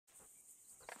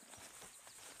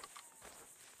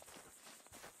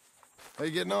How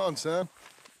you getting on, son?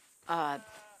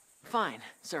 Fine,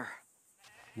 sir.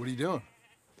 What are you doing?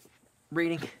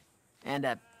 Reading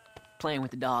and, playing with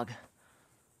the dog.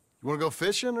 You wanna go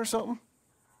fishing or something?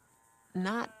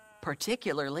 Not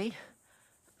particularly.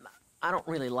 I don't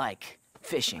really like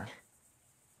fishing.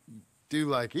 Do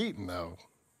like eating, though,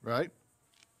 right?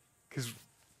 'Cause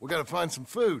we gotta find some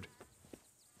food.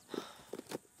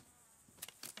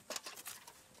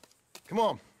 Come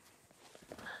on.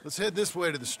 Let's head this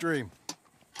way to the stream.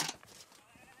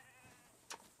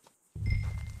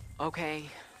 Okay,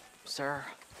 sir.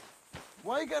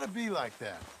 Why you gotta be like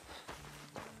that?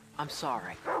 I'm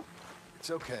sorry. It's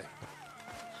okay.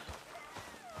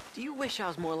 Do you wish I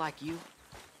was more like you?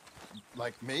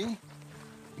 Like me?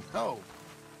 No.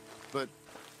 But...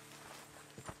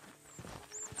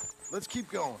 let's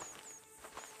keep going.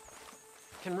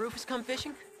 Can Rufus come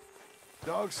fishing?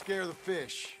 Dogs scare the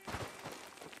fish.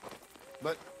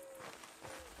 But...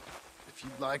 if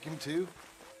you'd like him to,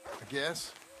 I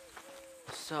guess.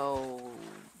 So...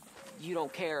 you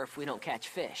don't care if we don't catch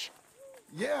fish?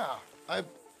 Yeah, I'm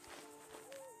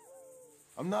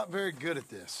not very good at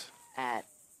this. At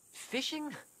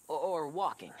fishing or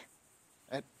walking?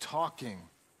 At talking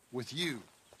with you.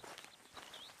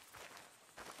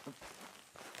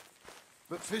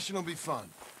 But fishing will be fun.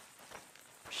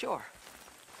 Sure.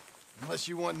 Unless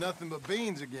you want nothing but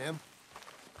beans again.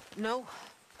 No.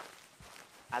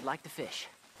 I'd like to fish.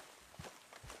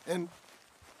 And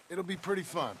it'll be pretty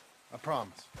fun, I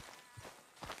promise.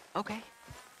 Okay.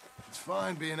 It's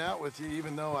fine being out with you,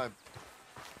 even though I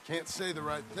can't say the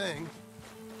right thing.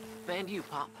 And you,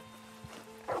 Pop.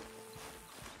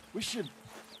 We should...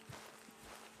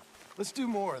 let's do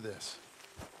more of this.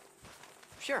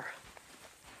 Sure.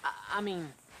 I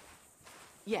mean...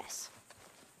 yes.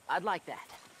 I'd like that.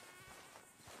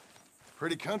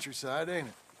 Pretty countryside, ain't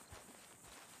it?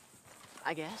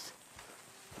 I guess.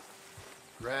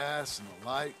 Grass and the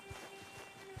light.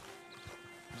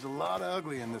 There's a lot of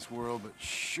ugly in this world, but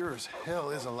sure as hell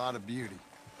is a lot of beauty.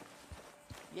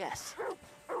 Yes.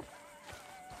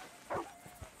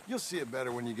 You'll see it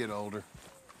better when you get older.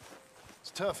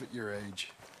 It's tough at your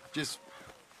age. Just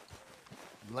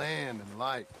land and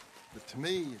light. But to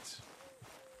me,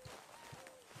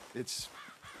 it's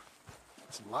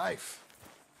life.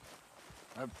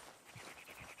 I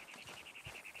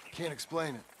can't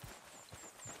explain it.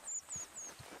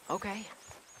 Okay.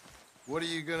 What are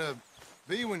you gonna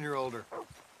be when you're older?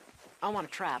 I want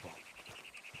to travel.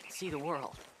 See the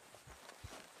world.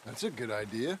 That's a good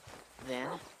idea. Then,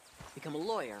 become a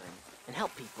lawyer and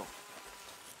help people.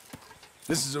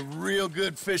 This is a real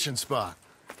good fishing spot.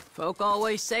 Folk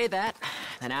always say that.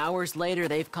 And hours later,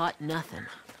 they've caught nothing.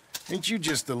 Ain't you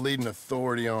just the leading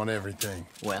authority on everything?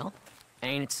 Well,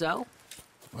 ain't it so?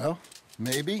 Well,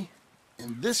 maybe.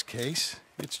 In this case,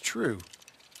 it's true.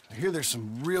 I hear there's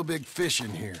some real big fish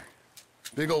in here.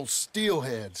 Big old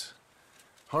steelheads.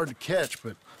 Hard to catch,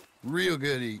 but real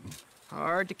good eating.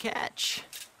 Hard to catch.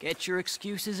 Get your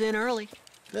excuses in early.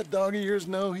 That dog of yours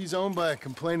know he's owned by a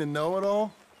complaining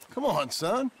know-it-all? Come on,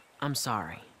 son. I'm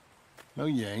sorry. No,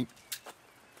 you ain't.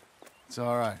 It's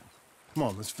all right. Come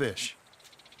on, let's fish.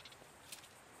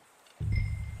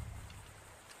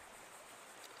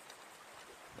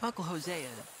 Uncle Hosea,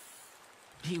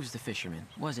 he was the fisherman,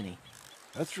 wasn't he?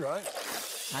 That's right.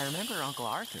 I remember Uncle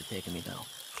Arthur taking me, though.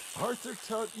 Arthur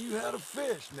taught you how to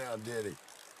fish now, did he?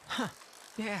 Huh.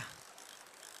 Yeah.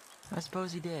 I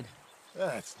suppose he did.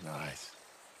 That's nice.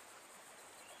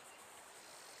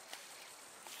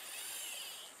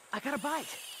 I got a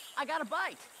bite. I got a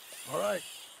bite. All right.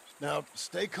 Now,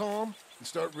 stay calm and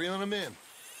start reeling them in.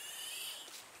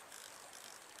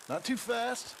 Not too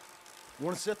fast. You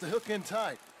want to set the hook in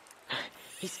tight.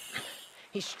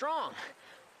 He's strong.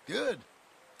 Good.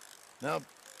 Now,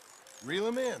 reel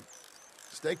him in.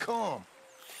 Stay calm.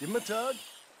 Give him a tug.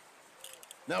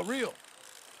 Now reel.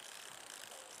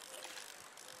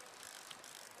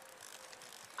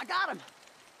 I got him.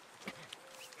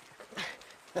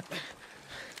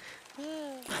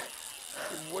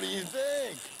 What do you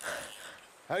think?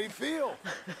 How do you feel?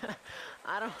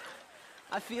 I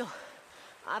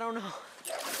don't know.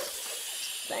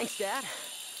 Thanks, Dad.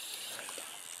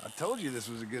 I told you this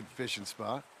was a good fishing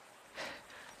spot.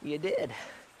 You did.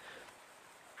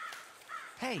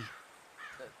 Hey,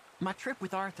 my trip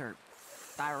with Arthur,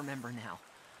 I remember now.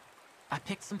 I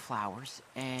picked some flowers,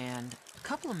 and a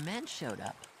couple of men showed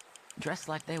up, dressed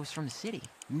like they was from the city.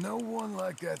 No one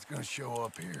like that's gonna show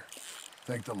up here.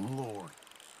 Thank the Lord.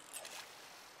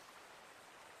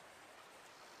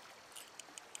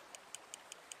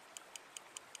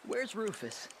 Where's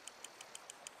Rufus?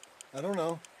 I don't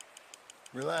know.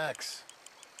 Relax.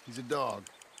 He's a dog.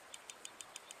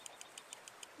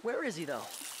 Where is he, though?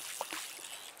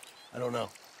 I don't know.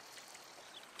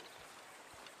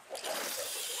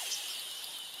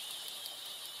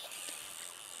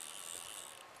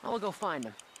 I'll go find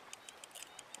him.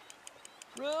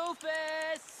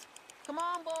 Rufus! Come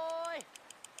on, boy!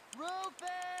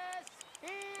 Rufus!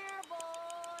 Here,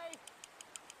 boy!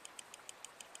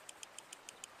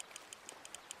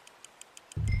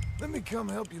 Let me come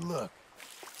help you look.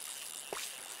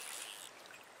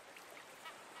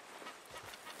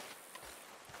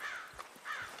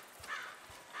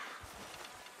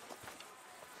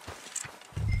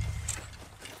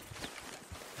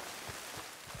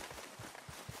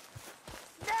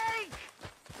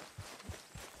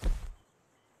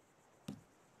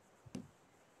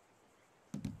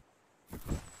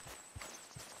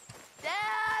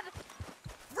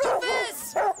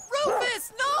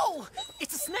 Rufus, no!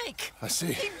 It's a snake! I see.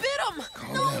 He bit him!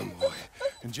 Calm No! down, boy.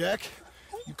 And Jack,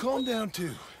 you calm down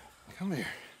too. Come here.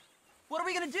 What are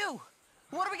we gonna do?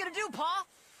 What are we gonna do, Pa?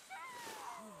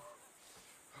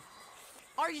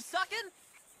 Are you sucking?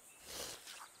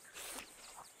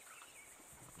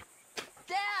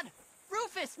 Dad!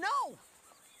 Rufus, no!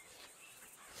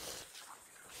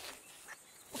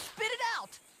 Spit it out!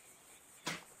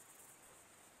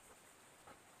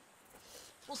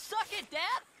 Well, suck it,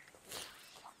 Dad!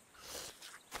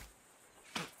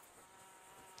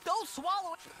 Don't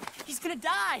swallow it! He's gonna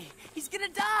die! He's gonna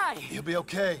die! He'll be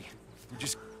okay. We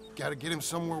just gotta get him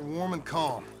somewhere warm and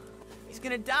calm. He's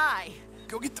gonna die!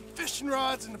 Go get the fishing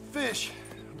rods and the fish.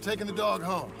 I'm taking the dog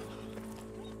home.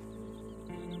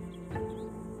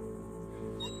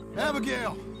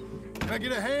 Abigail! Can I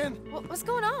get a hand? What's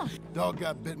going on? Dog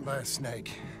got bitten by a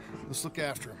snake. Let's look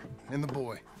after him. And the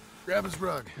boy. Grab his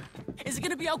rug. Is it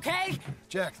gonna be okay?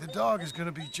 Jack, the dog is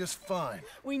gonna be just fine.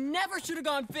 We never should have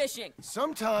gone fishing!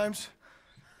 Sometimes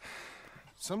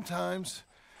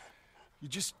you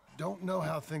just don't know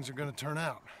how things are gonna turn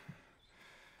out.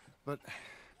 But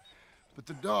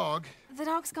the dog... The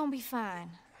dog's gonna be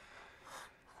fine.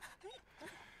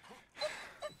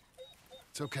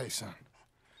 It's okay, son.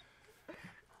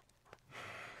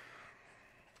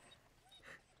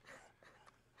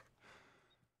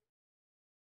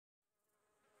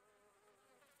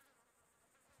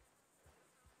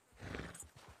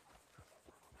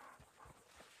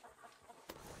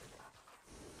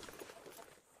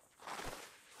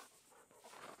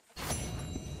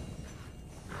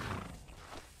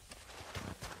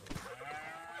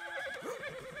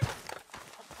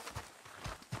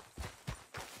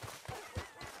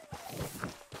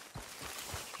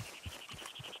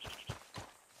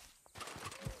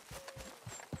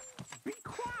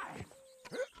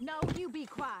 No, you be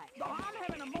quiet. No, I'm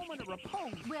having a moment of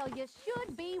repose. Well, you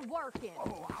should be working.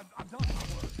 Oh, I've done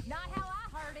my work. Not how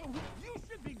I heard it. You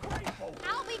should be grateful.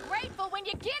 I'll be grateful when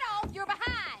you get off. You're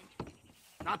behind.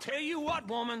 I'll tell you what,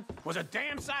 woman, was a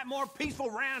damn sight more peaceful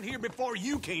round here before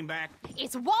you came back.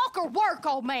 It's walk or work,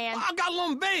 old man. I got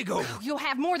lumbago. You'll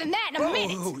have more than that in a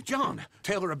minute. Oh, John,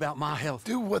 tell her about my health.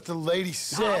 Do what the lady I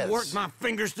says. worked my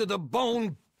fingers to the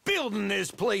bone building this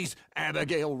place,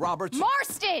 Abigail Roberts.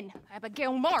 Marston!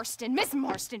 Abigail Marston. Miss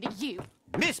Marston to you.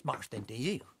 Miss Marston to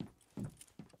you.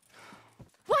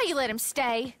 Why you let him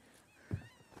stay?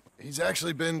 He's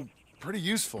actually been pretty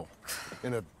useful.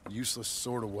 In a useless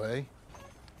sort of way.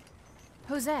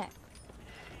 Who's that?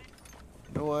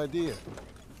 No idea.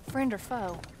 Friend or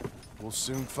foe? We'll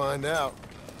soon find out.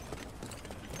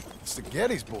 It's the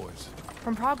Geddes boys.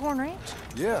 From Pronghorn Ranch?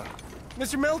 Yeah.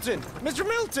 Mr. Milton! Mr.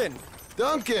 Milton!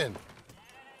 Duncan!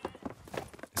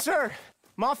 Sir,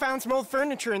 Ma found some old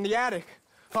furniture in the attic.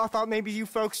 I thought maybe you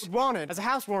folks would want it as a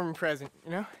housewarming present,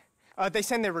 you know? They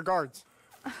send their regards.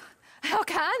 How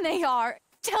kind they are.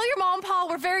 Tell your mom and pa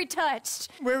we're very touched.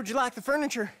 Where would you like the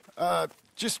furniture?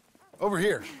 Just over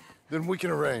here. Then we can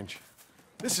arrange.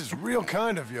 This is real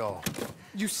kind of y'all.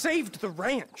 You saved the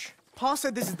ranch. Pa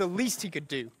said this is the least he could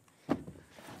do.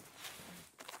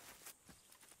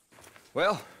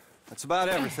 Well, that's about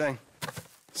everything.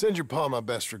 Send your pa my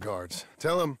best regards.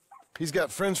 Tell him he's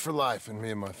got friends for life in me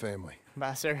and my family.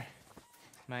 Bye, sir.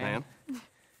 Ma'am?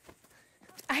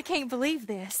 I can't believe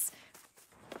this.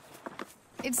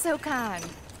 It's so kind.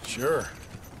 Sure.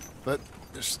 But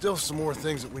there's still some more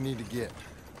things that we need to get.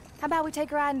 How about we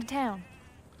take a ride into town?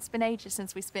 It's been ages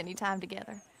since we spent any time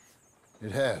together.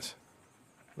 It has.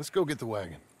 Let's go get the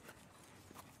wagon.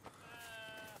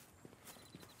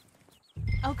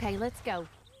 Okay, let's go.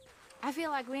 I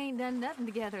feel like we ain't done nothing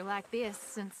together like this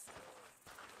since,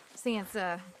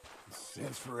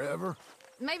 Since forever?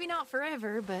 maybe not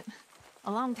forever, but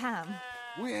a long time.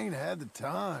 We ain't had the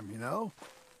time, you know?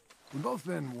 We've both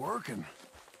been working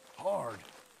hard.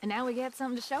 And now we got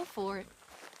something to show for it.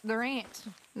 the ranch,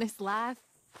 this life.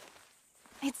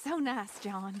 It's so nice,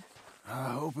 John. I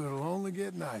hope it'll only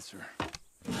get nicer.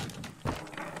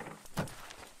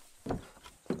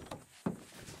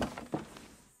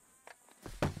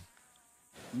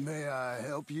 May I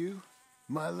help you,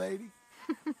 my lady?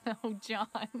 Oh, John.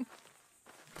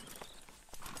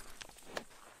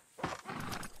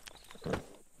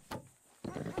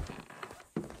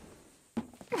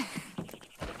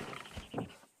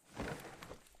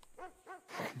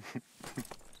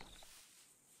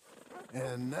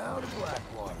 And now to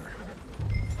Blackwater.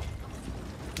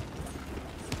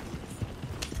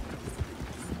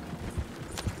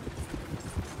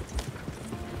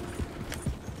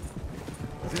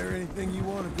 Is there anything you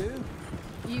want to do?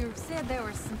 You said there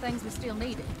were some things we still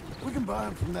needed. We can buy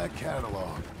them from that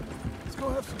catalog. Let's go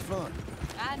have some fun.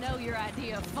 I know your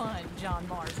idea of fun, John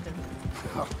Marston.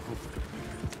 Oh,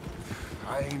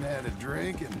 I ain't had a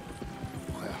drink and,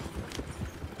 well,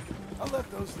 I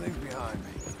left those things behind me.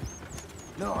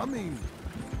 No, I mean,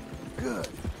 good,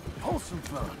 wholesome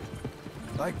fun.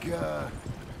 Like,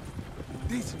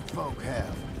 decent folk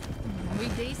have. We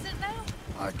decent now?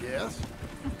 I guess.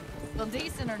 Well,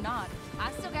 decent or not,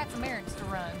 I still got some errands to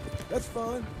run. That's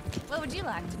fun. What would you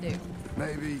like to do?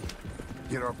 Maybe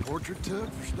get our portrait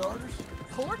took, for starters?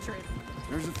 Portrait?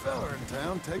 There's a fella in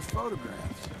town takes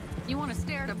photographs. You want to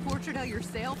stare at a portrait of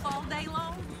yourself all day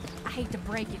long? I hate to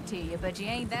break it to you, but you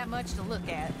ain't that much to look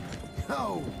at.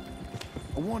 No,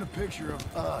 I want a picture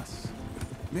of us.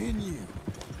 Me and you.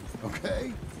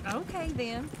 Okay? Okay,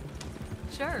 then.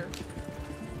 Sure.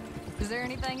 Is there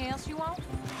anything else you want?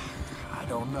 I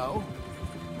don't know.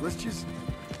 Let's just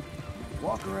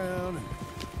walk around and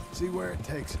see where it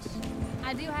takes us.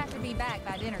 I do have to be back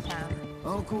by dinner time.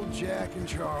 Uncle Jack and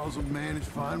Charles will manage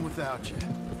fine without you.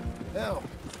 Hell,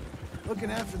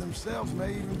 looking after themselves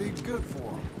may even be good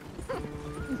for them.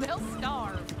 They'll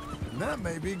starve. And that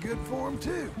may be good for them,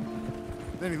 too.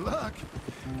 With any luck,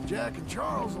 Jack and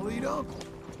Charles will eat Uncle.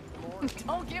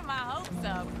 Don't get my hopes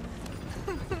up.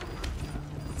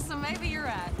 So maybe you're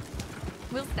right.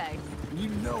 We'll stay. You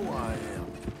know I am.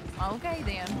 Okay,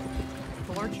 then.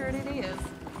 Portrait it is.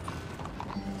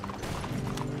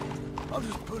 I'll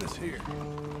just put us here.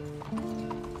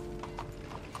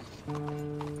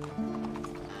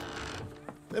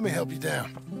 Let me help you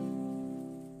down.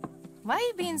 Why are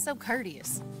you being so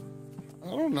courteous?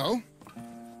 I don't know.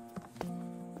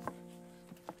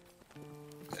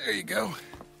 There you go.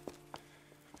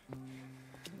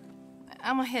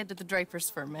 I'm gonna head to the Drapers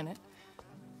for a minute.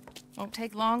 Won't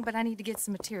take long, but I need to get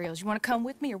some materials. You want to come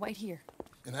with me or wait here?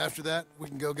 And after that, we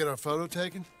can go get our photo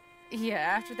taken? Yeah,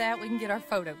 after that, we can get our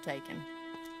photo taken.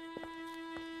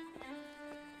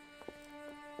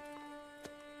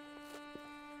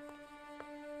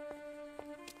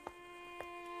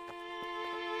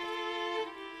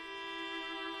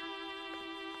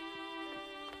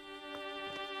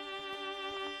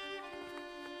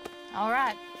 All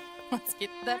right, let's get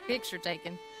that picture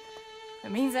taken.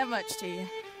 It means that much to you.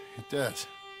 It does.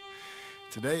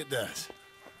 Today it does.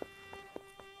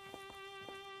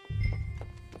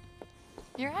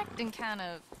 You're acting kind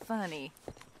of funny.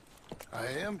 I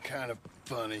am kind of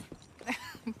funny.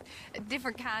 A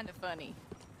different kind of funny.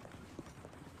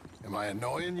 Am I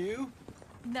annoying you?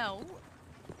 No.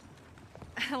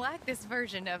 I like this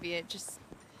version of you. It just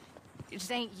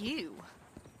ain't you.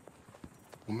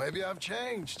 Well, maybe I've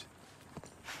changed.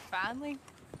 Finally?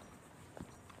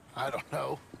 I don't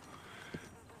know.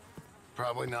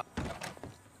 Probably not.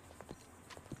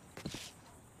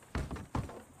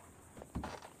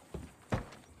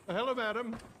 Hello,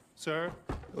 madam. Sir.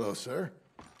 Hello, sir.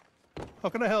 How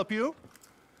can I help you?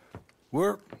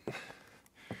 We'd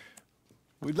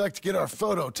like to get our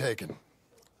photo taken.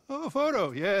 Oh, a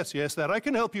photo. Yes, yes, that I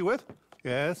can help you with.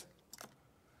 Yes.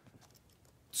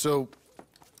 So,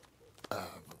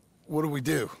 what do we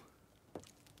do?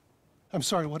 I'm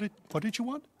sorry, what did you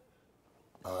want?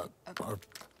 Our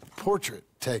portrait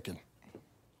taken.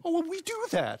 Oh, well, we do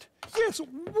that. Yes,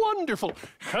 wonderful.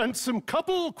 Handsome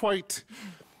couple, quite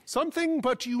something,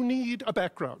 but you need a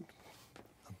background.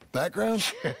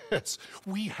 Background? Yes,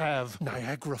 we have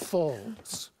Niagara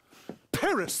Falls,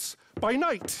 Paris by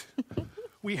night.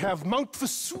 We have Mount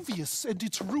Vesuvius and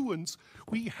its ruins.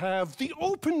 We have the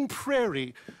open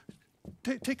prairie.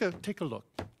 Take a look.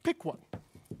 Pick one.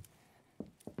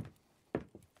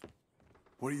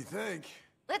 What do you think?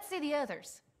 Let's see the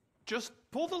others. Just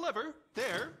pull the lever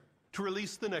there to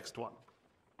release the next one.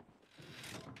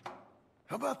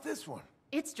 How about this one?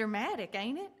 It's dramatic,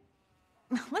 ain't it?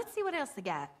 Let's see what else they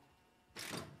got.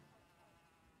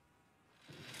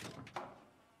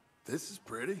 This is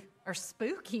pretty. Or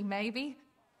spooky, maybe.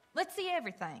 Let's see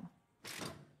everything.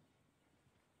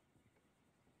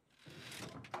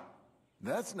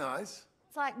 That's nice.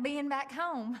 It's like being back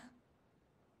home.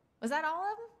 Was that all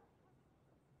of them?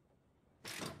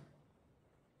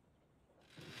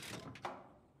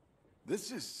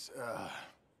 This is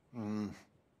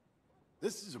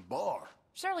a bar.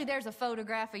 Surely there's a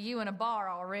photograph of you in a bar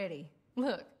already.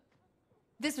 Look,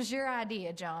 this was your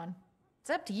idea, John. It's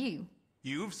up to you.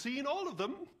 You've seen all of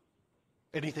them.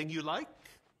 Anything you like?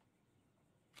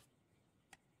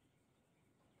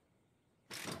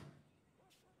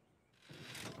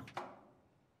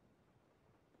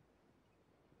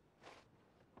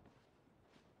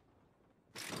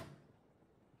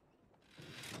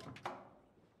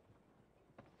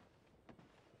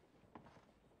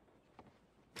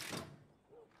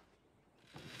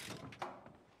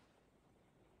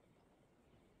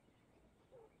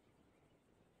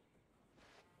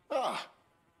 Ah,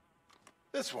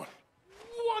 this one.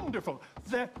 Wonderful.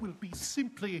 That will be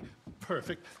simply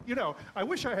perfect. You know, I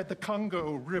wish I had the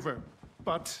Congo River,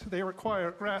 but they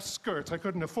require grass skirts. I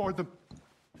couldn't afford them.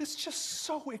 It's just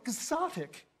so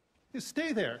exotic. You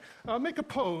stay there. Make a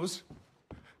pose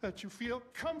that you feel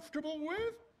comfortable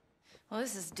with. Well,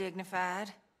 this is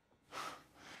dignified.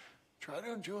 Try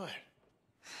to enjoy it.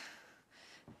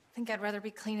 I think I'd rather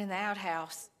be cleaning the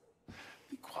outhouse.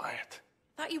 Be quiet.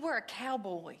 Thought you were a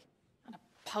cowboy, not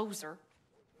a poser.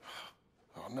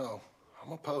 Oh, no.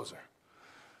 I'm a poser.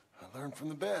 I learned from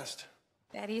the best.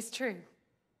 That is true.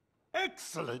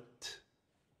 Excellent.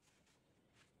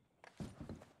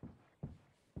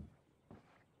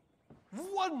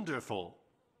 Wonderful.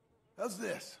 How's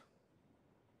this?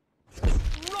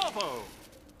 Bravo!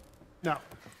 Now,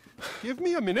 give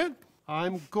me a minute.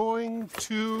 I'm going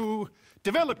to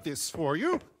develop this for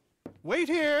you. Wait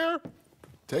here.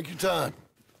 Take your time.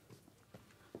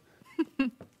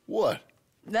 What?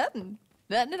 Nothing.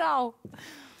 Nothing at all.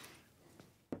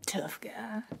 Tough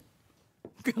guy.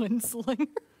 Gunslinger.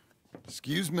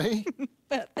 Excuse me?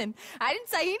 Nothing. I didn't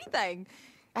say anything.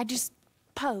 I just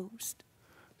posed.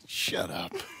 Shut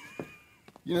up.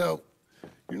 You know,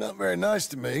 you're not very nice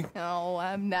to me. Oh,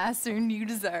 I'm nicer than you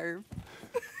deserve.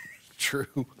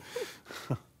 True.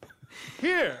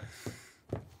 Here.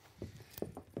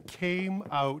 Came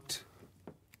out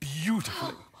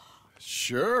beautifully.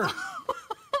 Sure.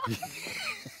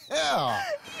 Yeah.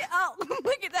 Oh,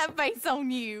 look at that face on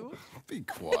you. Be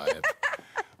quiet.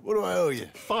 What do I owe you?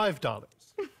 $5.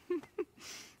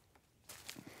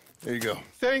 There you go.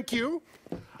 Thank you.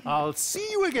 I'll see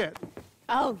you again.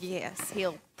 Oh, yes.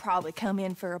 He'll probably come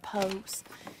in for a pose.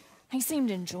 He seemed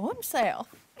to enjoy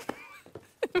himself.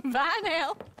 Bye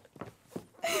now.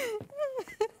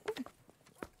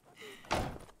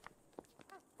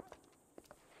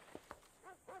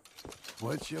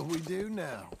 What shall we do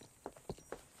now?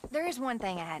 There is one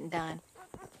thing I hadn't done.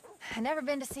 I've never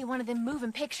been to see one of them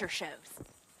moving picture shows.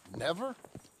 Never?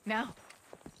 No.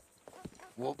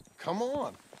 Well, come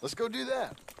on. Let's go do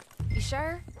that. You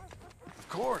sure? Of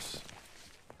course.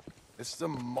 It's the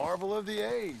marvel of the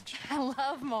age. I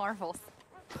love marvels.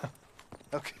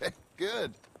 Okay,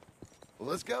 good. Well,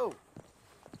 let's go.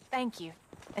 Thank you.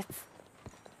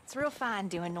 It's real fine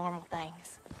doing normal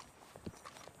things.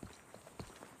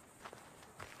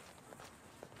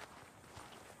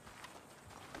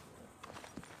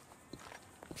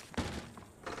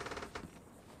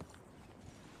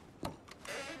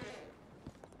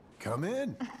 Come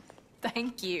in.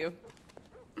 Thank you.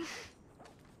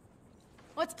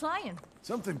 What's playing?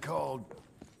 Something called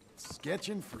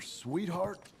Sketching for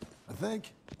Sweetheart, I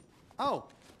think. Oh,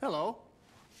 hello.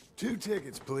 2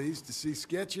 tickets, please, to see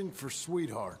Sketching for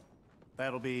Sweetheart.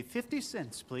 That'll be 50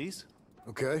 cents, please.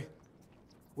 Okay.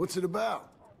 What's it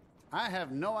about? I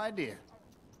have no idea.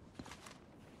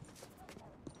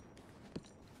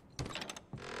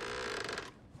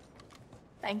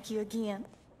 Thank you again.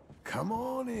 Come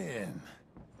on in.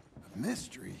 A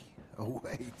mystery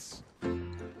awaits.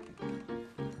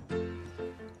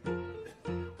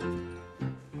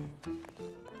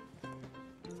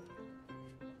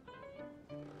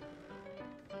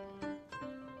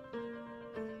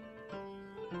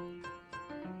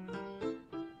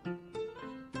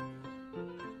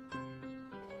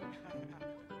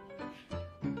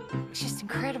 It's just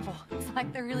incredible. It's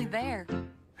like they're really there.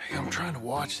 Hey, I'm trying to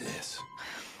watch this.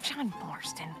 John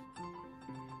Marston.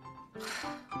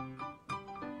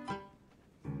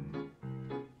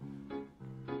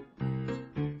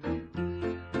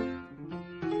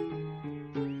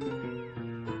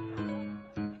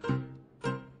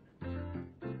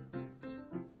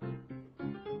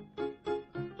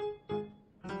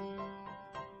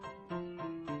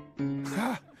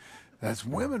 Ha! That's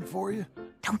women for you.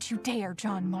 Don't you dare,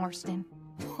 John Marston.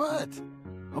 What?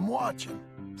 I'm watching.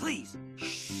 Please.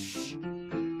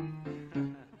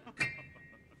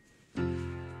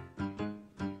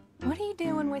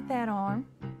 that arm.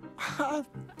 I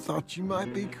thought you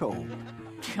might be cold.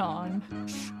 John.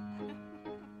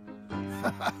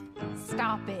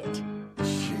 Stop it.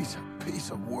 She's a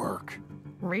piece of work.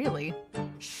 Really?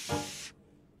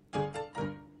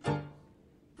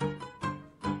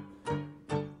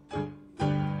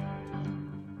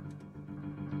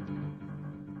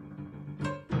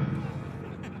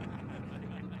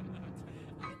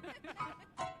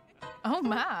 Oh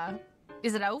my.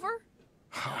 Is it over?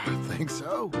 I think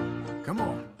so. Come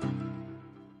on.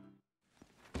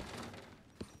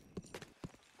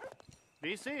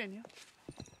 Be seeing you.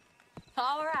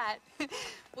 All right.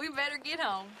 We better get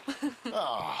home.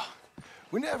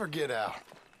 We never get out.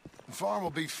 The farm will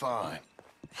be fine.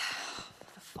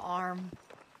 The farm.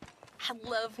 I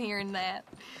love hearing that.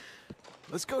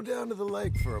 Let's go down to the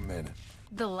lake for a minute.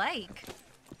 The lake?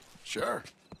 Sure.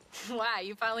 Why,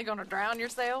 you finally gonna drown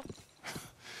yourself?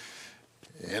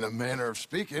 In a manner of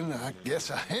speaking, I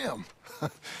guess I am.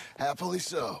 Happily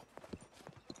so.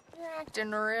 You're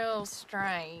acting real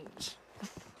strange.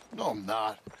 No, I'm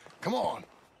not. Come on.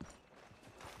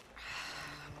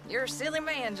 You're a silly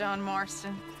man, John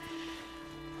Marston.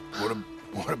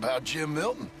 What about Jim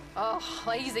Milton? Oh,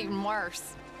 he's even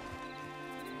worse.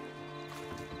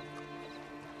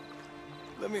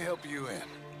 Let me help you in.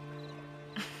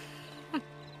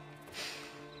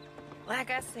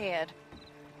 Like I said,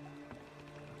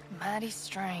 mighty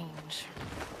strange.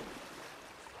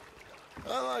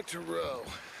 I like to row.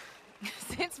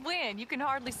 Since when? You can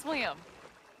hardly swim.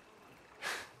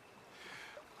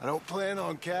 I don't plan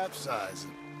on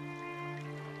capsizing.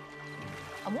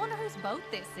 I wonder whose boat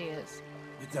this is.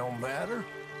 It don't matter.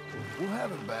 We'll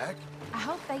have it back. I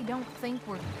hope they don't think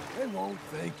we're... They won't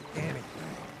think anything.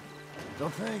 They'll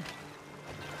think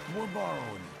we're borrowing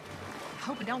it. I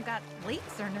hope it don't got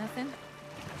leaks or nothing.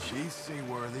 She's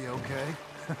seaworthy, okay?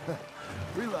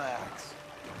 Relax.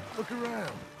 Look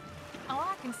around. All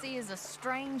I can see is a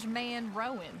strange man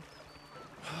rowing.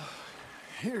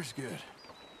 Here's good.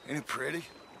 Ain't it pretty?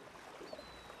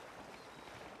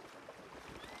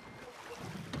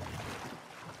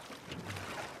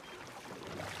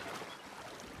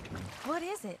 What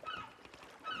is it?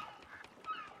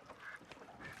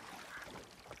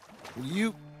 Will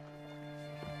you...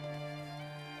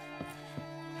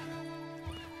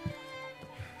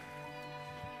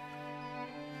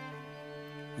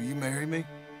 Will you marry me?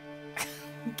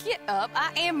 Get up.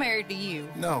 I am married to you.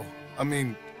 No, I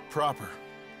mean proper.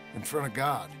 In front of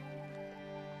God.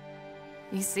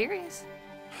 You serious?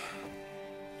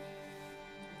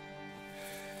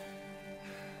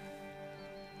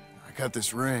 I got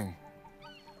this ring.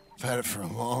 I've had it for a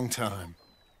long time.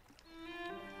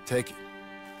 Take it.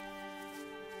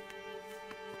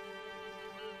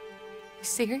 You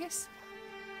serious?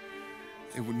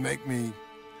 It would make me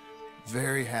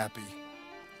very happy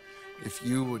if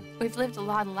you would... We've lived a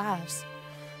lot of lives.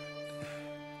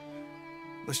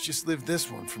 Let's just live this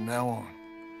one from now on.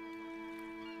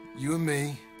 You and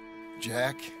me,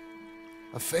 Jack,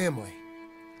 a family,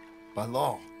 by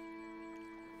law.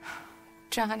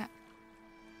 John,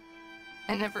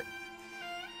 I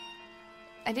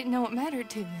didn't know it mattered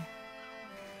to you.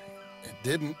 It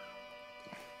didn't.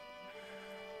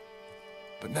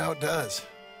 But now it does.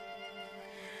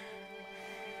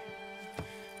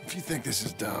 If you think this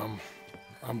is dumb,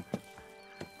 I'm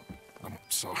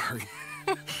sorry.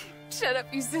 Shut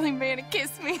up, you silly man, and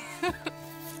kiss me.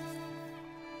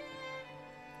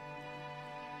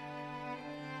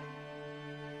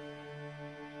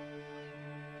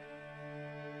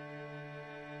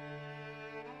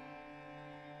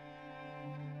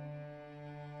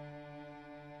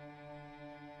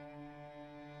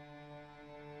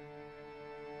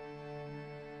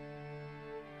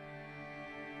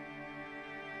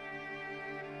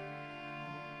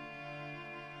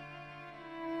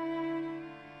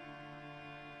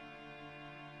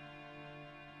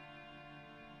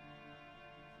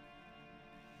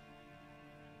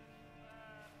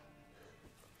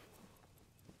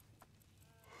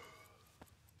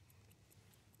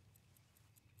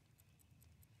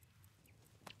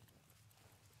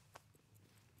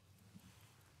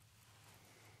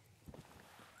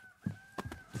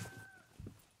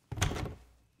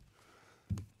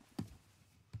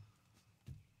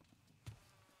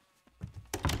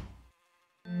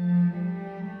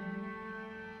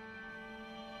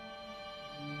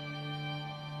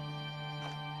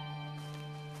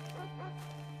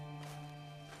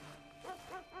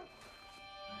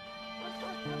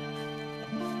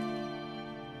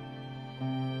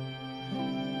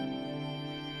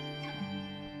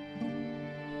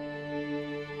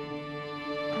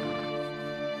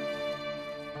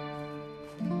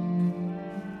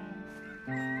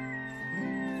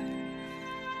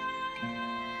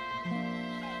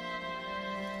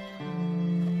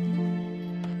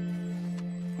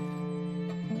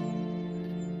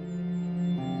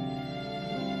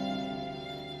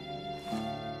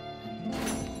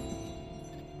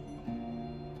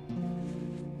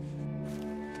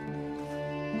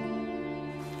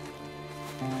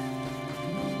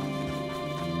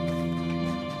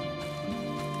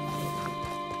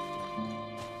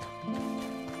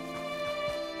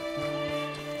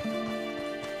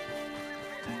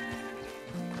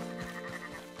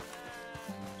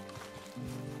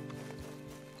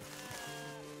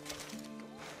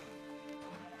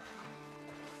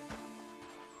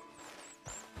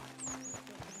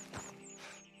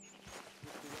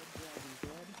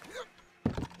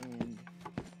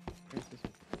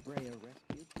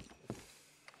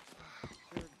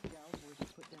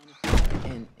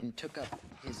 took up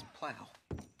his plow.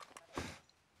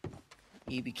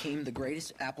 He became the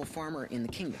greatest apple farmer in the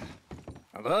kingdom.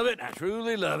 I love it. I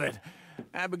truly love it.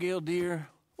 Abigail, dear,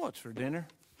 what's for dinner?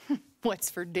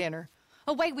 What's for dinner?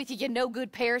 Away with you, you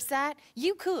no-good parasite.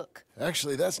 You cook.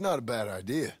 Actually, that's not a bad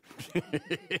idea.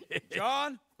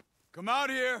 John, come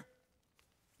out here.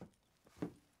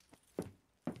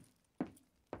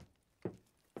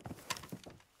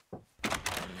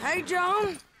 Hey,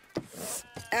 John.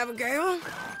 Abigail.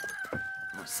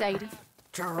 Sadie.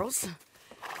 Charles.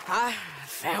 I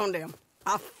found him.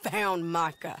 I found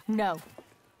Micah. No.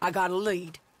 I got a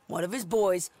lead. One of his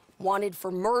boys wanted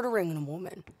for murdering a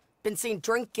woman. Been seen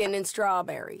drinking in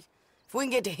Strawberry. If we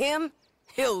can get to him,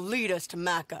 he'll lead us to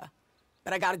Micah.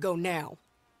 But I gotta go now.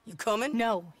 You coming?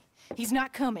 No, he's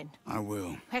not coming. I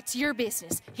will. That's your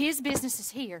business. His business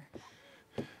is here.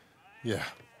 Yeah.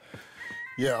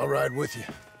 Yeah, I'll ride with you.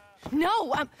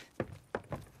 No,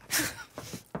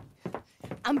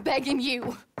 I'm begging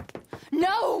you.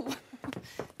 No!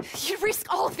 You'd risk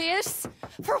all this?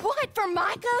 For what? For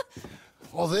Micah?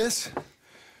 All this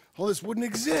wouldn't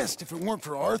exist if it weren't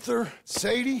for Arthur,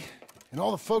 Sadie, and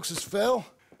all the folks as fell.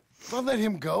 If I let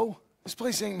him go, this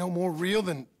place ain't no more real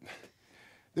than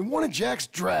one of Jack's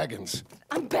dragons.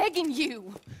 I'm begging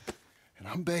you. And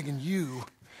I'm begging you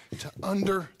to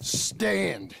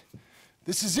understand.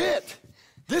 This is it.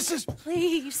 This is...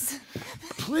 Please.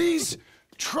 Please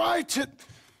try to...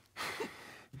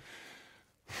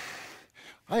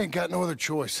 I ain't got no other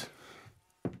choice.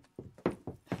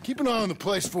 Keep an eye on the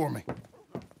place for me.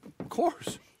 Of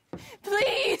course.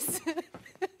 Please.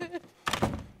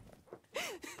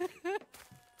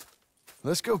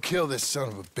 Let's go kill this son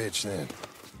of a bitch, then.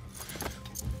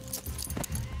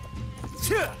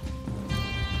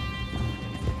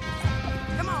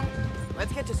 Come on.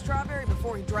 Let's get to Strawberry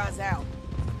before he dries out.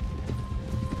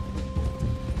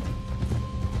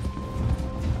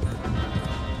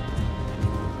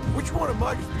 Which one of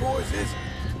Micah's boys is it?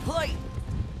 Plate.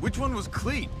 Which one was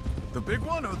Cleet? The big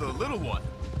one or the little one?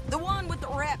 The one with the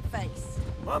rat face.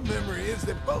 My memory is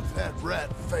they both had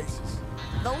rat faces.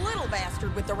 The little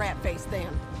bastard with the rat face then.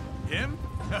 Him?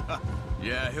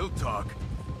 Yeah, he'll talk.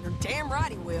 You're damn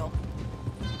right he will.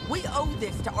 We owe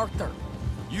this to Arthur.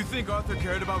 You think Arthur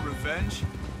cared about revenge?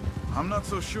 I'm not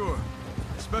so sure.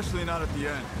 Especially not at the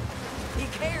end. He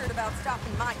cared about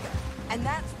stopping Micah, and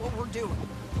that's what we're doing.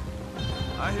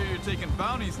 I hear you're taking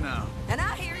bounties now. And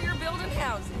I hear you're building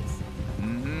houses.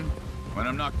 Mm-hmm. When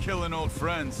I'm not killing old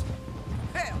friends.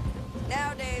 Hell,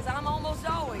 nowadays I'm almost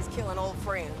always killing old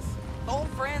friends. Old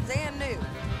friends and new.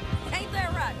 Ain't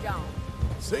that right, John?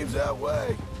 Seems that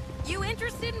way. You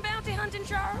interested in bounty hunting,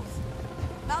 Charles?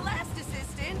 My last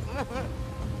assistant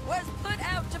was put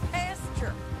out to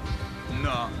pasture.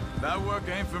 No, that work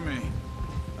ain't for me.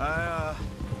 I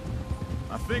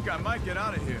think I might get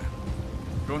out of here.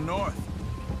 Go north.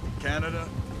 Canada.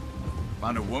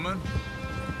 Find a woman.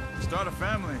 Start a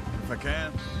family, if I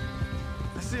can.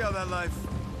 I see how that life...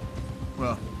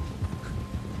 Well,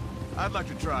 I'd like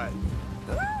to try it.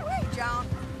 Woo-wee, John.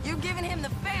 You've given him the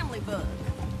family bug.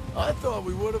 I thought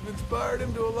we would have inspired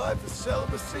him to a life of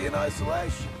celibacy and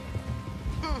isolation.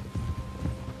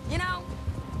 You know,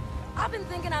 I've been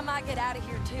thinking I might get out of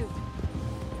here, too.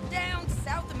 Down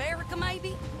South America,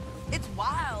 maybe? It's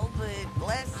wild, but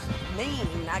less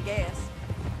mean, I guess.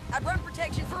 I'd run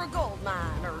protection for a gold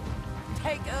mine, or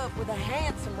take up with a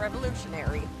handsome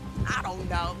revolutionary. I don't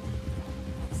know.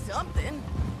 Something.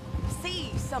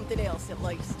 See something else, at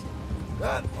least.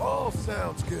 That all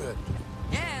sounds good.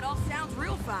 Yeah, it all sounds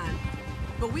real fine.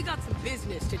 But we got some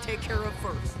business to take care of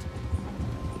first.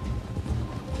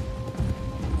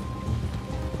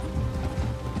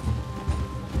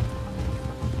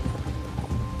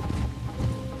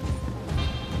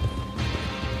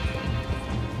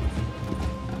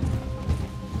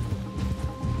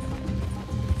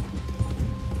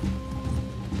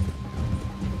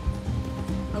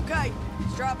 Okay,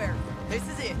 Strawberry, this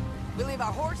is it. We leave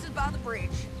our horses by the bridge,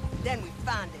 then we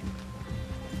find it.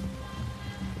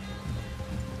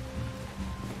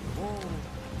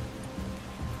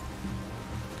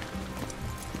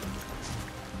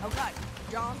 Okay,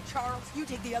 John, Charles, you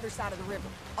take the other side of the river.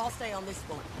 I'll stay on this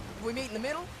one. If we meet in the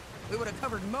middle, we would have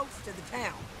covered most of the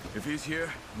town. If he's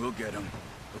here, we'll get him.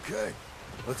 Okay,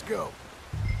 let's go.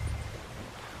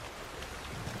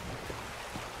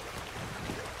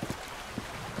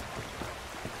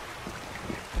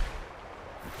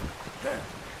 There.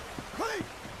 Cleet!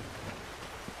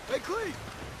 Hey, Cleet!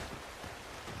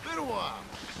 Been a while.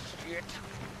 Shit.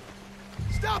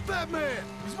 Stop that man!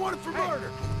 He's wanted for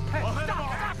murder! Hey,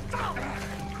 stop!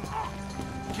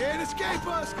 Can't escape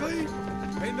us, Cleet!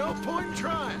 Ain't no point in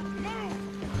trying.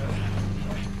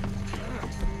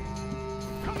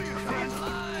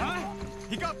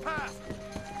 past!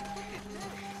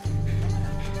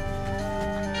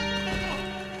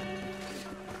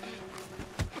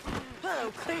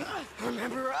 Okay,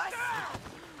 remember us?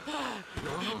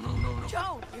 No.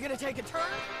 Joe, you gonna take a turn?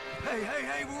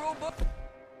 Hey, we're all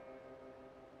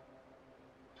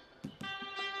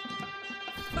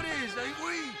What is, ain't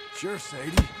we? Sure,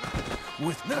 Sadie.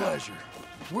 With pleasure.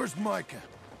 Where's Micah?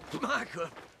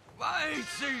 Micah, I ain't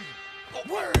seen him.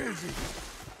 Where is he?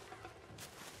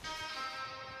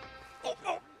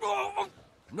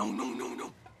 No.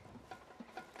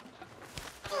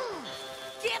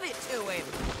 Give it to him.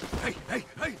 Hey.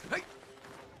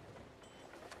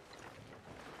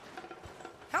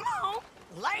 Come on,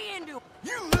 lay into him.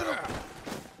 You little...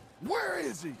 Where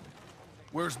is he?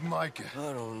 Where's Micah?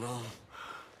 I don't know.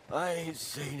 I ain't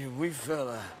seen him. We fell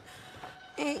out.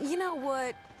 You know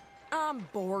what? I'm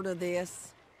bored of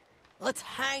this. Let's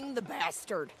hang the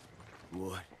bastard.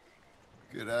 What?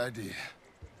 Good idea.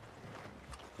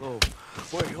 Oh,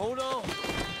 wait, hold on.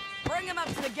 Bring him up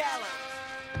to the gallows.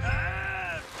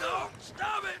 No,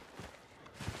 stop it!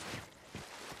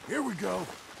 Here we go.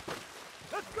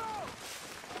 Let's go!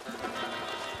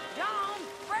 John,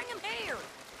 bring him here.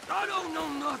 I don't know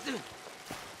nothing.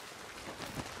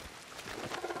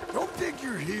 Don't dig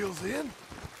your heels in.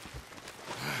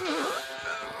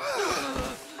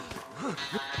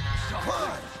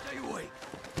 Climb. Stay away.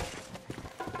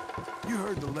 You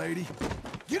heard the lady.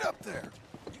 Get up there.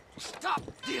 Stop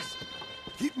this.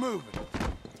 Keep moving.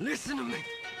 Listen to me.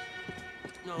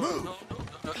 Move. No.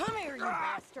 Come here, you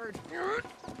bastard.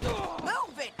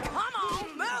 Move it. Come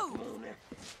on, move.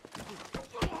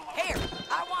 Here,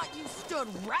 I want you stood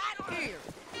right here.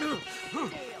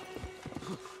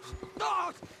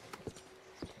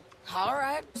 All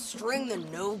right, string the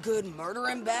no-good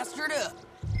murdering bastard up.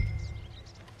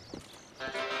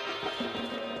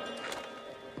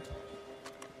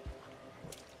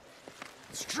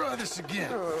 Let's try this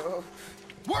again.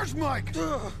 Where's Mike?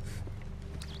 No.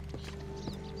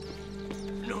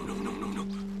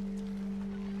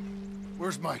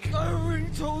 Where's Mike? I already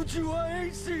told you I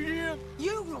ain't seen him.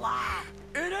 You lie.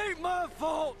 It ain't my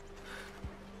fault.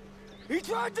 He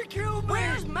tried to kill me.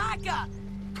 Where's Micah?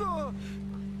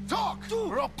 Talk,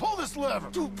 or I'll pull this lever.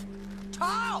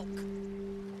 Talk.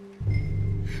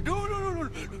 No.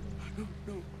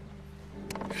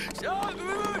 Stop.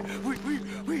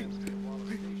 Wait.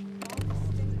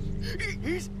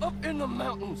 He's up in the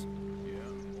mountains.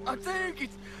 I think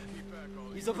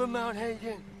he's up in Mount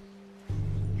Hagen.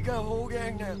 You got a whole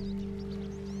gang now.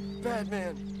 Bad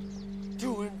man.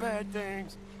 Doing bad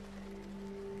things.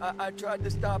 I tried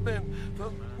to stop him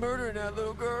from murdering that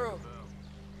little girl.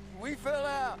 We fell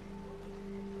out.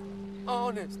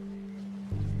 Honest.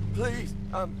 Please,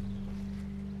 I'm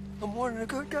one of the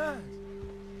good guys.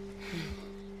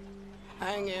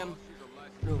 Hang him.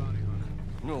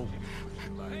 No.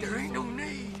 There ain't no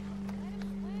need.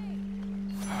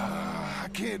 I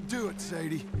can't do it,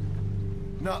 Sadie.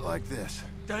 Not like this.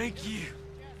 Thank you.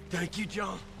 Thank you,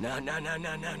 John. Now.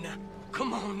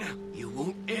 Come on now. You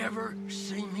won't ever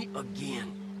see me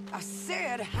again. I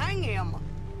said hang him.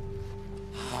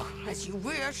 As you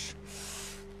wish.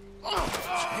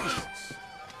 Jesus.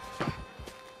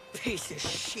 Piece of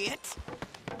shit.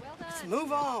 Let's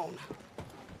move on.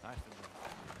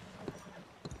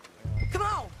 Come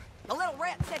on. The little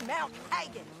rat said Mount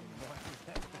Hagen.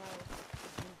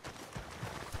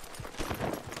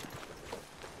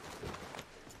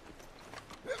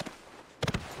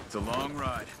 It's a long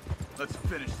ride. Let's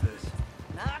finish this.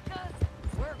 Naka,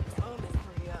 we're coming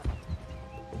for you.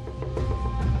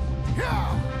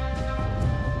 Yeah!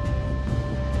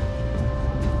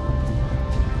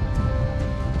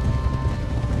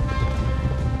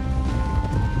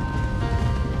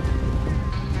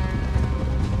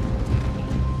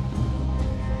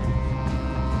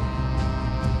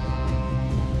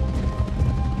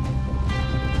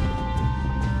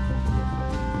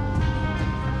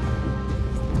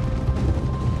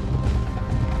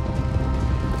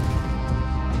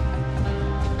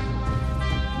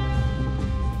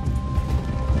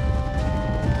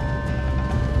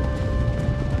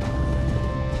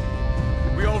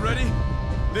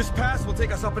 This pass will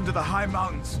take us up into the high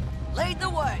mountains. Lead the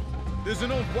way. There's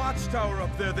an old watchtower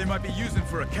up there they might be using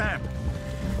for a camp.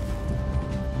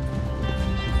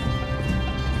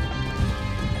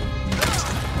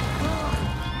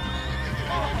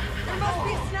 There must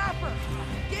be a sniper.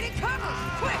 Get it covered,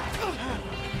 quick.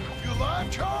 You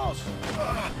alive, Charles?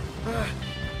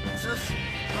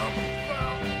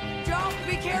 John,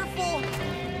 be careful.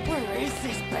 Where is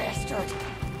this bastard?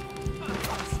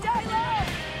 Stay low.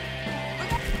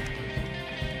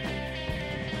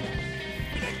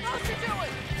 Get closer to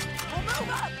it. We'll move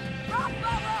up.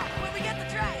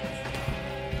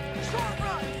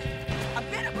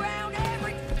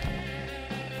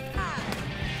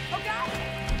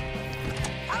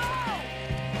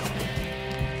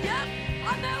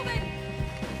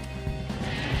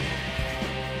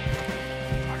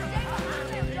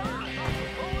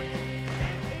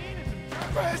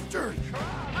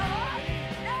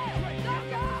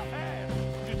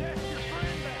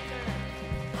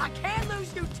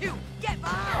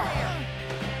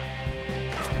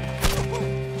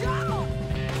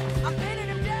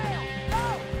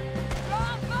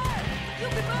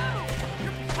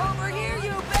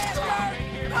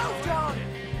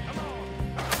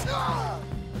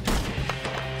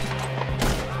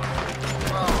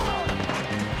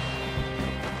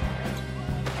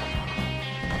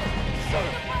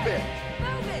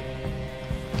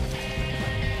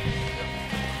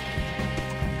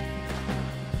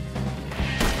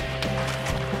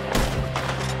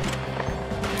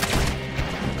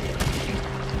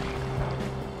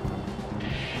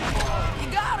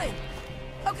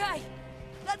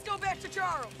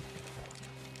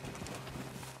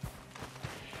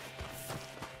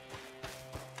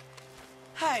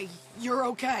 Hey, you're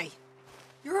okay.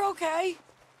 You're okay.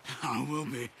 I will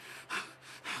be.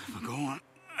 But go on.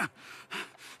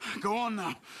 Go on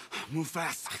now. Move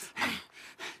fast.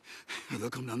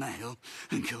 They'll come down that hill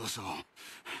and kill us all.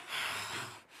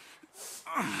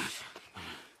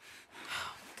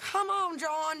 Come on,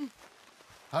 John.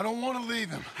 I don't want to leave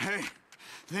him. Hey,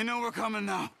 they know we're coming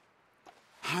now.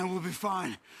 I will be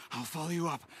fine. I'll follow you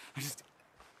up. I just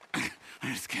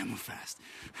can't move fast.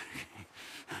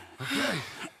 Okay.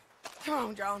 Come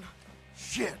on, John.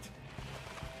 Shit.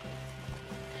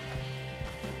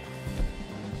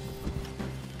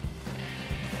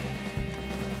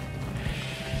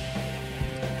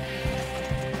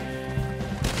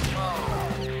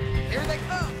 Here they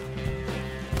come.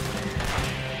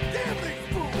 Damn these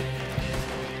fools!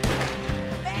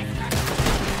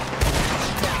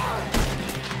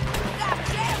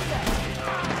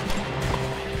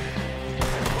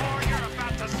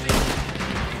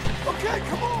 Okay,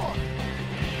 come on!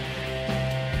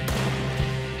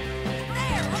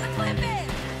 There, on the cliff edge.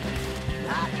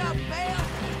 Knock up, Bale.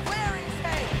 Where is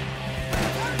he?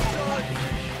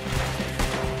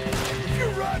 If you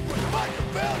ride with Micah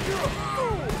Bell, you're a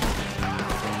fool!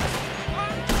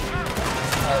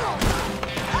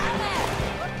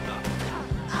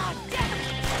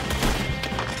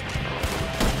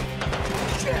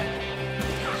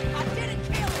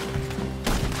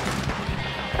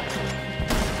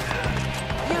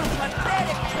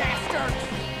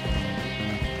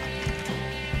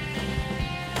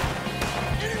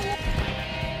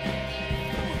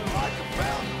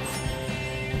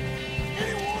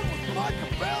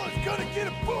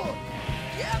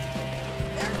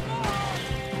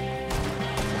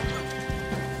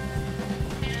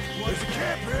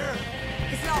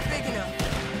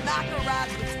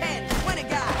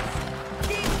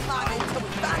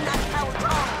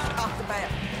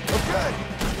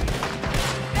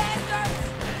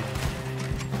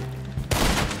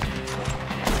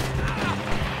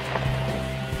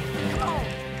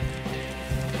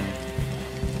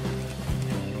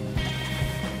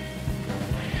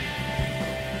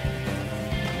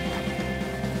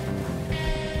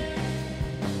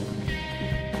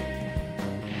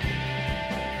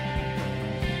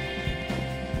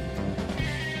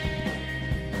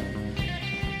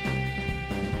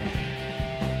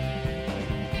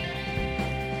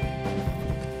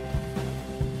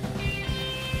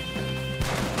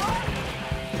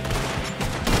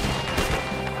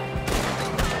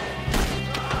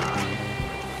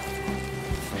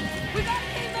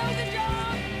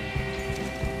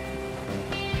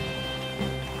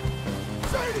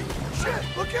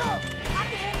 Look out! I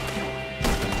can handle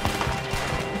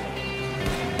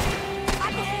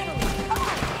it.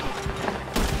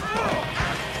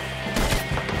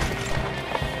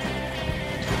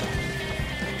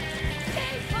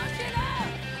 Keep pushing up.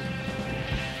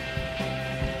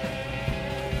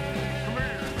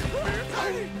 Come here,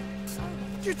 Tiny!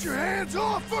 Get your hands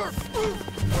off her!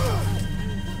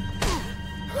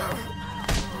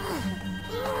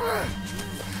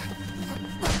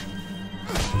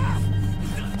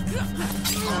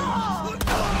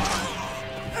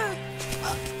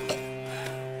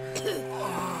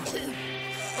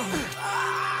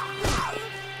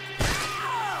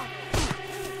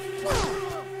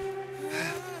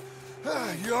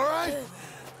 You all right?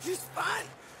 Just fine.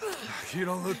 You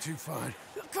don't look too fine.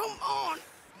 Come on.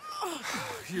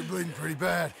 You're bleeding pretty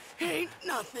bad. Ain't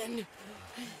nothing.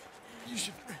 You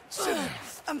should sit down.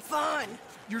 I'm fine.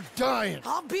 You're dying.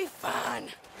 I'll be fine.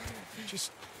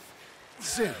 Just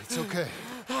sit. It's okay.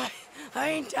 I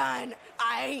ain't dying.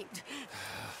 I ain't.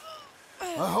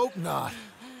 I hope not.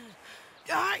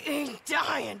 I ain't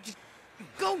dying. Just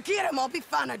go get him. I'll be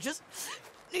fine. I just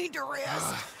need to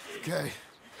rest. Okay.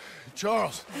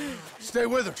 Charles, stay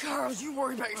with her. Charles, you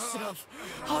worry about yourself.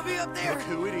 I'll be up there Look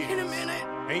who it is. in a minute.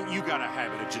 Ain't you got a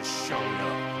habit of just showing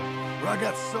up? Well, I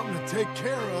got something to take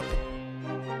care of.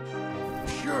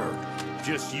 Sure.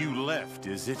 Just you left,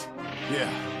 is it?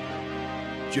 Yeah.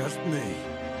 Just me.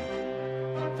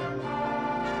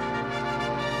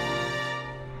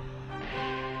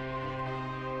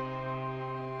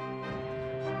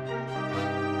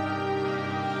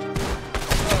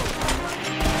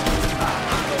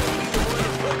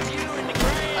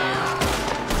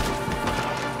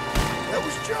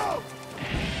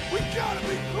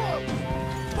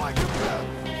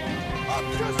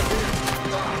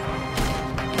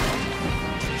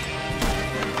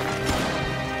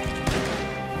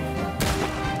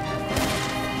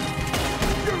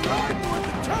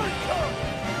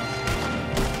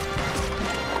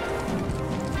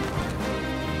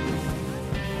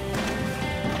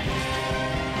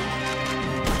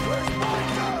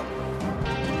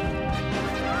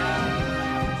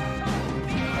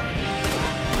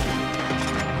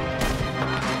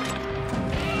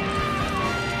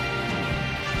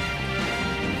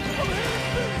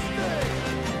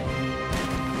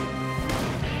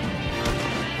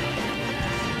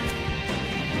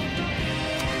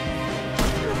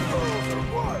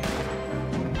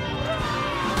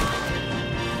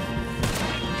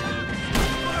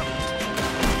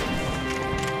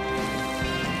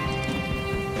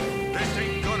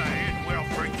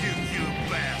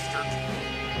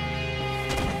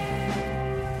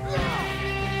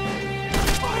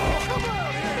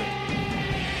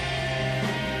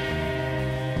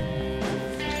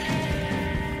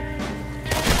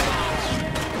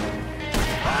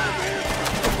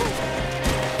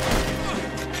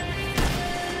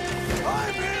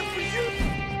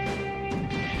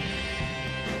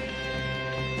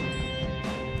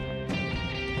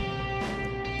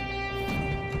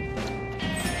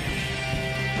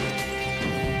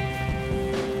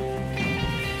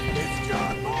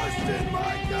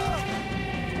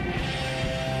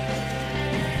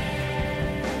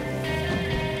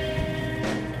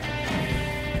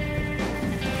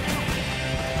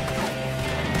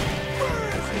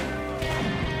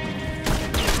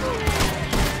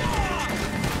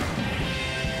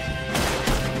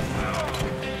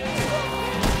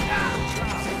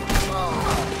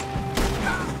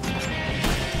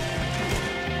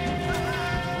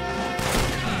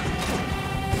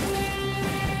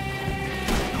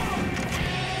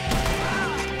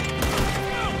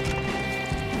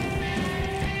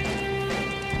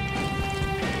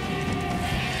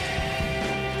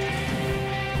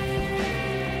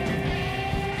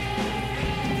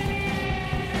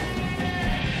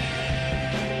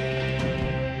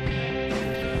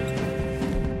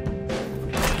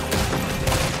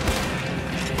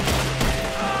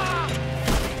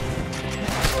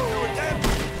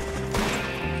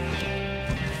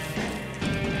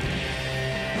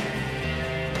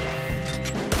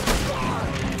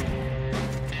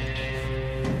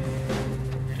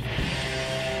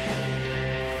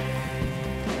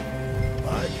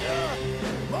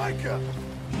 Micah!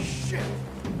 Shit!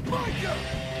 Micah!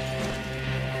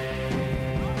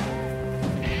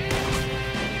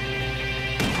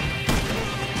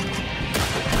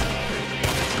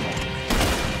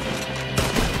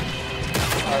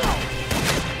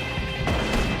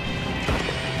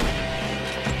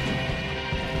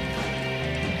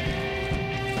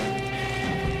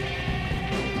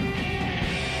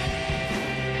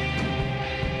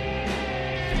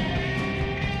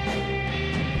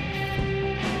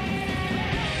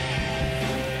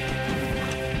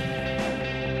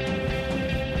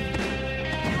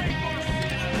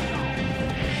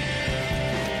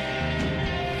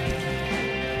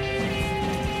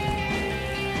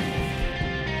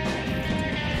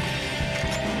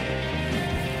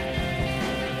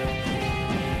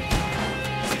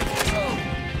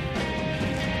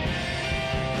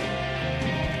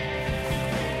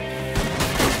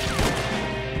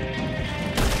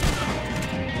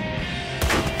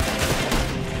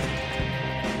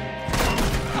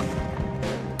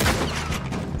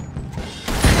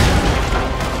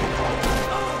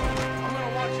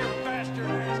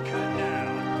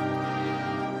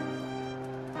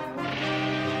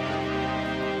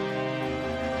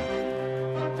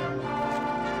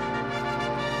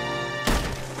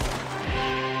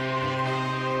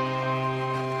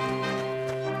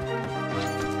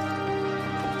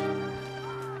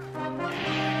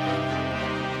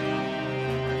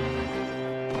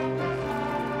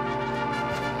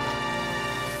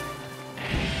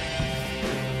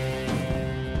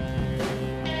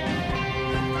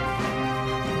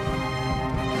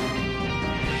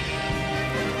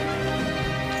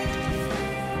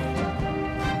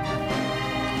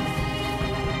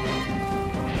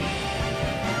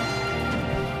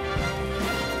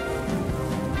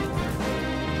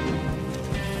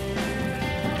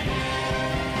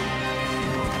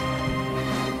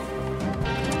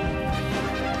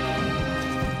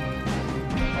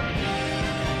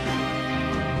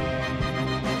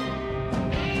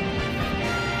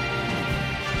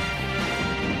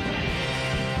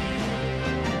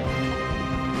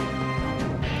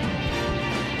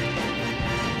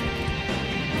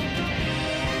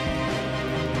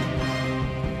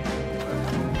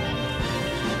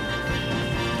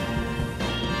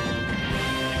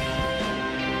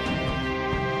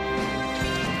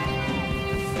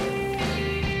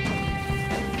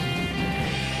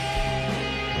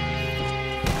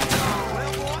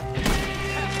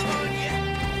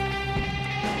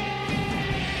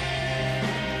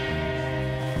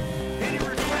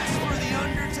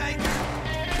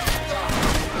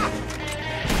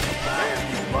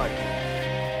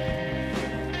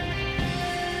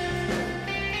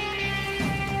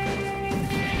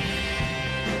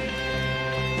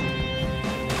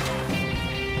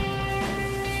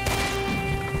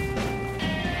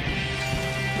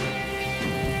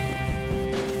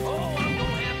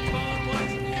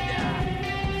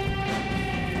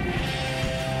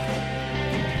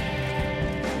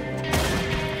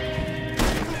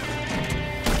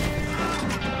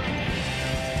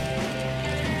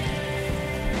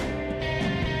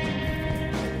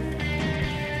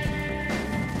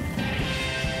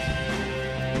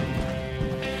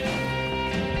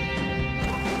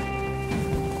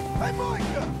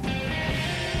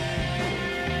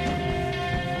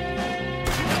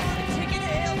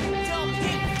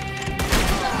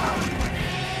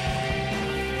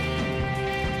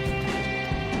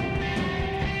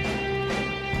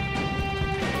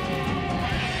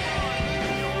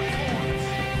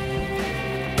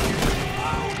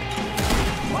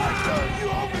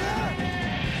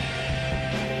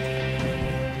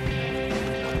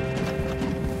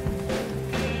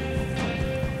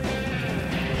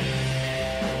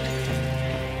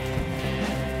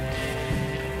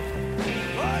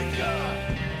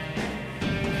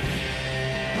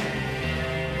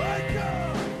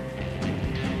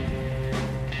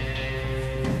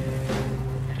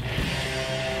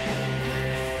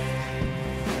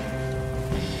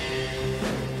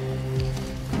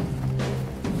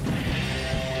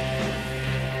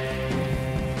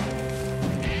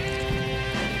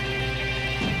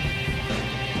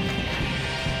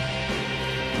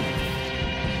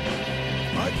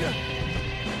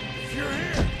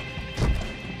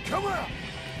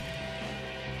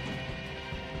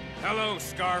 Hello,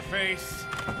 Scarface.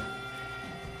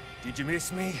 Did you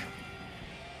miss me?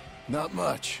 Not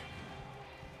much.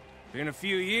 Been a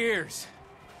few years.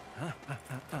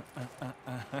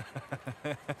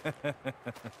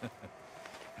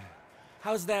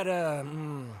 How's that,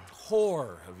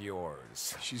 whore of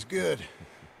yours? She's good.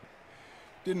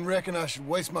 Didn't reckon I should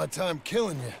waste my time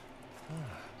killing you.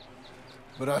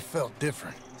 but I felt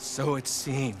different. So it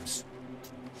seems.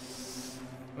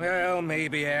 Well,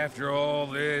 maybe after all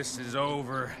this is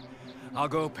over, I'll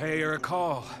go pay her a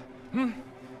call.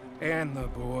 And the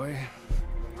boy.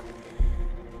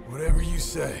 Whatever you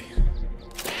say.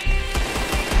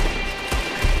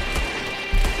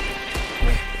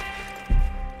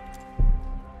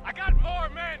 I got more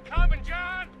men coming,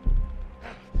 John!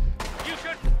 You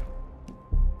should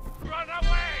run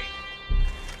away!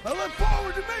 I look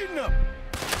forward to meeting them!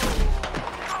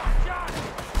 Oh, John!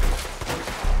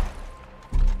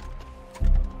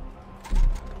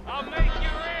 I'll make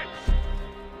you rich!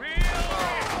 Real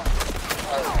rich!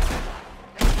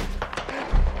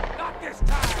 Not this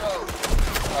time!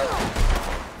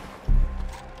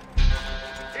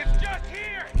 It's just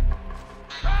here!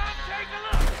 Come take a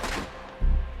look!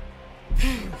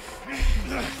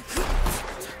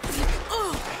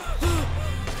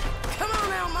 Come on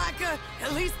now, Micah.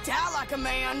 At least die like a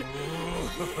man.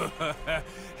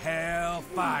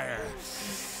 Hellfire.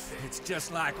 It's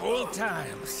just like old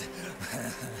times.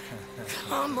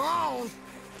 Come on.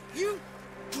 You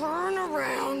turn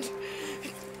around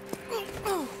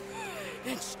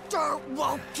and start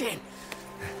walking.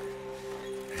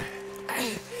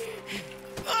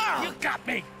 You got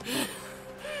me!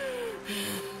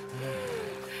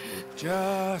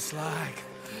 Just like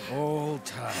old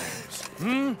times,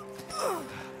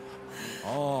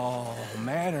 All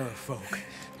manner of folk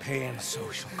paying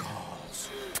social calls.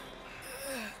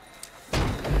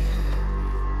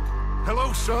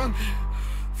 Hello, son.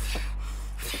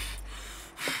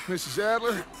 Mrs.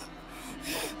 Adler.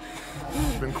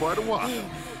 It's been quite a while.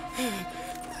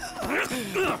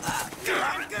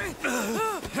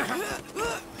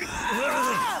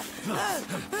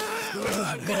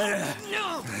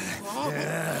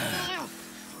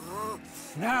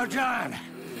 Now, John.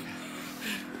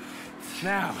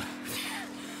 Now,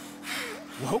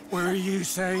 what were you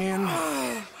saying?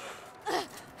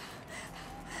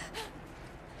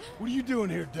 What are you doing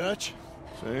here, Dutch?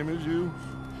 Same as you,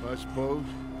 I suppose.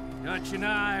 Dutch and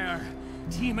I are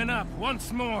teaming up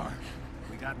once more.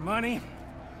 We got money.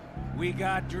 We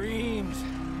got dreams.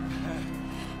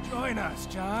 Join us,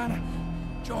 John.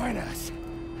 Join us.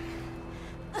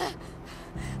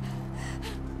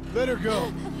 Let her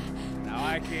go. Now,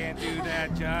 I can't do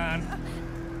that, John.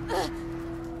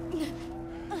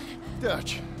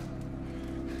 Dutch.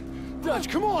 Dutch,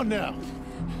 come on now.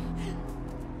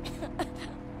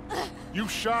 You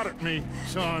shot at me,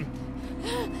 son.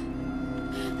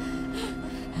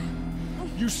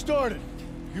 You started.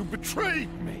 You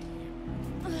betrayed me.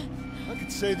 I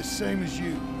could say the same as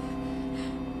you.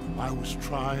 I was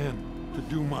trying to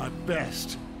do my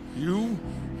best. You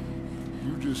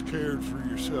just cared for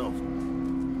yourself.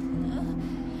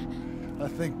 I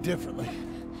think differently.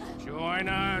 Join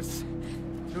us.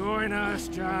 Join us,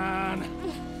 John.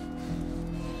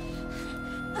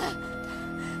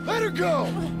 Let her go!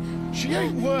 She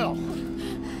ain't well.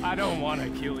 I don't want to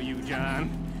kill you, John.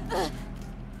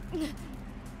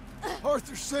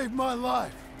 Arthur saved my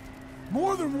life.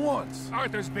 More than once.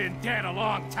 Arthur's been dead a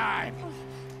long time.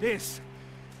 This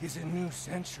is a new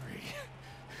century.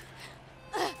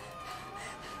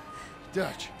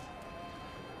 Dutch.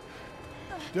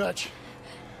 Dutch.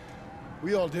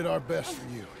 We all did our best for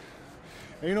you.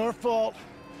 Ain't our fault.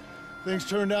 Things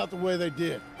turned out the way they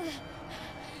did.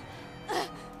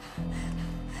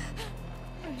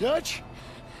 Dutch,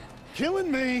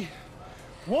 killing me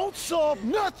won't solve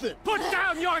nothing. Put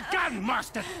down your gun,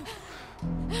 Marston!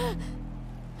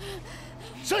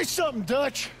 Say something,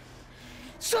 Dutch.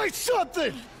 Say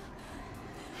something!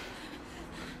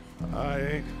 I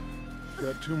ain't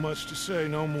got too much to say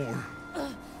no more.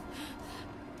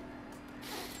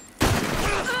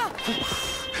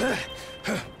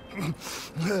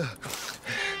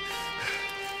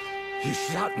 You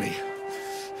shot me.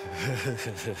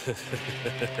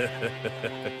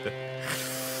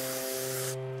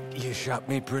 You shot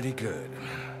me pretty good.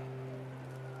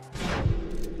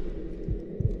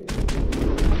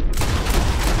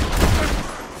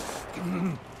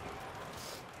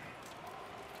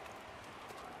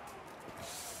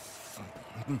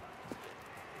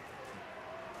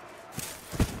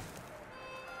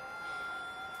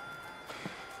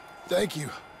 Thank you.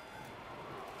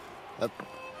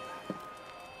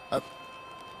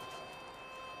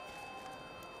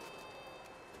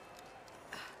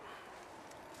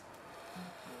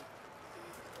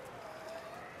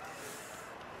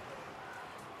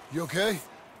 You okay?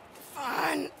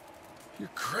 Fine. You're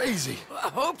crazy. I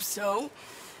hope so.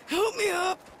 Help me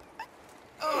up.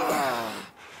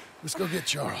 Let's go get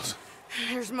Charles.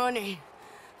 There's money.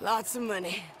 Lots of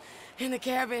money. In the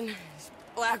cabin.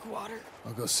 Blackwater.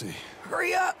 I'll go see.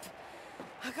 Hurry up!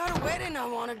 I got a wedding I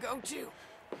want to go to.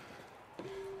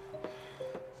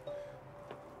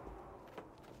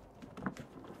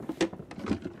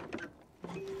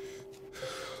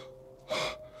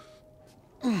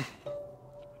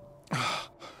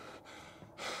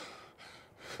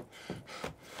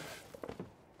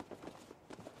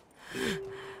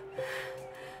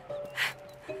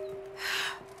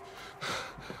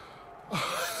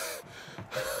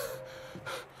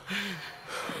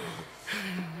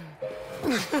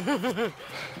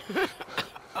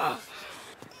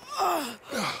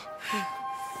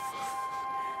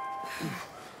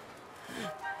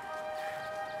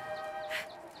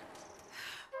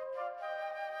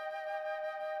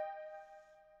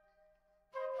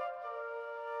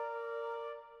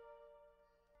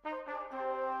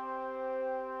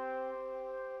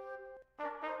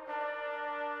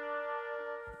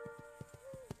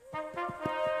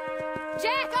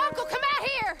 Jack, Uncle, come out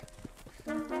here!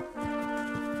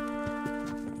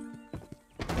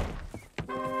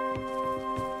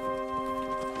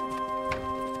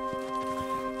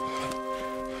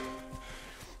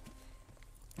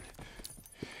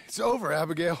 It's over,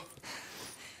 Abigail.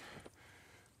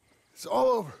 It's all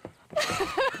over.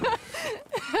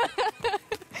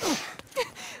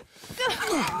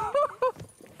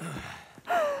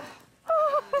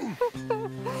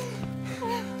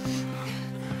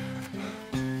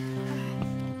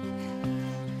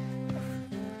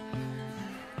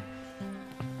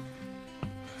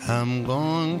 I'm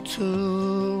going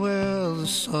to where the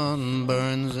sun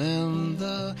burns and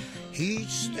the heat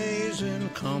stays in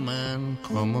calm and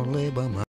calmly by my